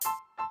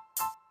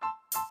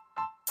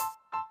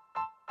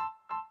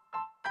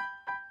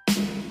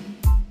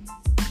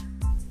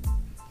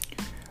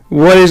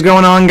What is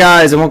going on,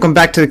 guys, and welcome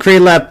back to the Create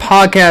Lab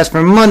podcast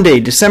for Monday,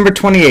 December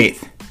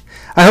 28th.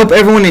 I hope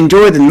everyone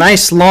enjoyed the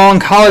nice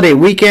long holiday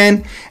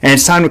weekend, and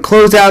it's time to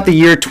close out the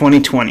year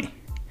 2020.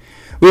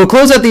 We will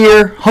close out the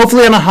year,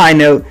 hopefully on a high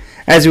note,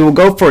 as we will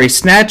go for a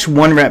snatch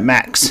 1 rep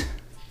max.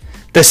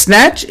 The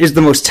snatch is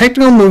the most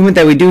technical movement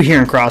that we do here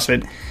in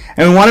CrossFit,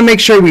 and we want to make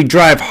sure we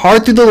drive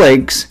hard through the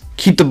legs,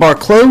 keep the bar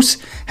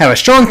close, have a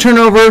strong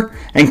turnover,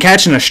 and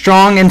catch in a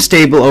strong and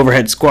stable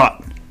overhead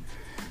squat.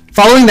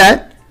 Following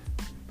that,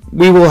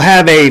 we will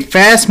have a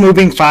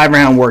fast-moving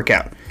 5-round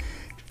workout.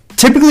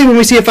 Typically, when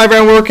we see a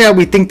 5-round workout,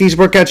 we think these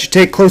workouts should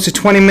take close to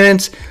 20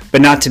 minutes,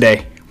 but not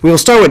today. We will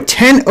start with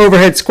 10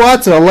 overhead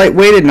squats at a light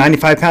weight at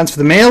 95 pounds for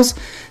the males,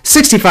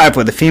 65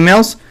 for the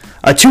females,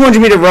 a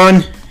 200-meter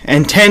run,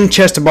 and 10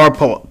 chest-to-bar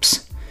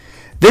pull-ups.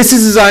 This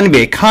is designed to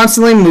be a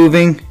constantly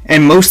moving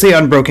and mostly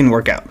unbroken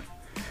workout.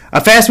 A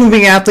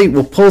fast-moving athlete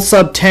will pull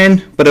sub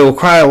 10, but it will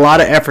require a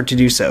lot of effort to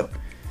do so.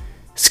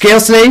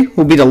 Scales today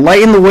will be to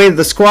lighten the weight of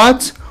the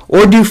squats,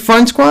 or do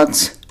front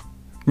squats,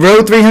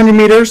 row 300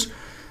 meters,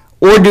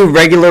 or do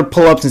regular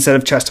pull-ups instead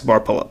of chest-to-bar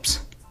pull-ups.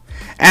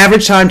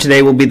 Average time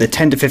today will be the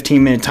 10 to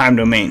 15 minute time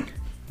domain.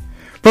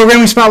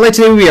 Programming spotlight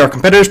today will be our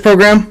competitors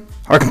program.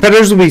 Our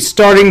competitors will be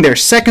starting their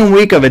second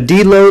week of a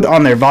deload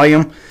on their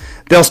volume.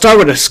 They'll start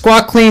with a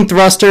squat clean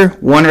thruster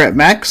 1 rep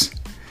max.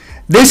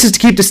 This is to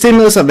keep the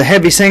stimulus of the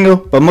heavy single,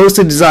 but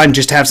mostly designed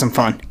just to have some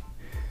fun.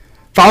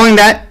 Following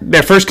that,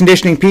 their first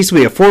conditioning piece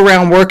will be a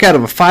 4-round workout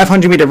of a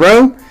 500 meter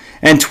row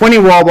and 20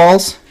 wall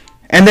balls,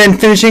 and then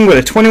finishing with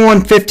a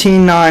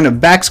 21-15-9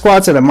 of back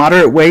squats at a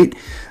moderate weight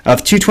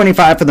of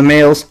 225 for the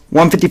males,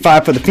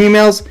 155 for the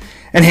females,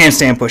 and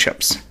handstand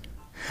push-ups.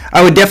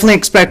 I would definitely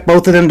expect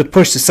both of them to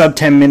push to sub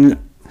 10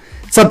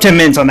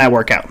 minutes on that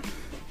workout.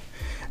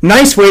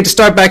 Nice way to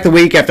start back the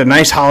week after a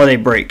nice holiday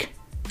break.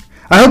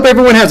 I hope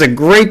everyone has a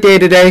great day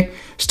today.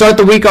 Start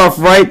the week off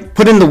right,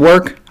 put in the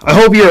work. I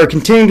hope you are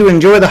continuing to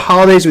enjoy the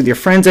holidays with your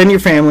friends and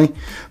your family.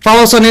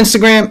 Follow us on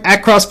Instagram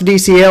at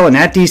CrossFitDCL and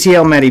at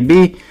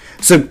DCLMattyB.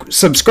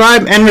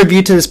 Subscribe and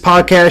review to this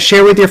podcast,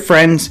 share with your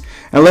friends,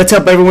 and let's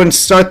help everyone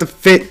stay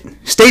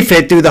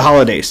fit through the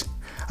holidays.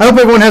 I hope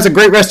everyone has a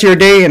great rest of your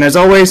day, and as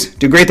always,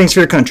 do great things for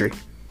your country.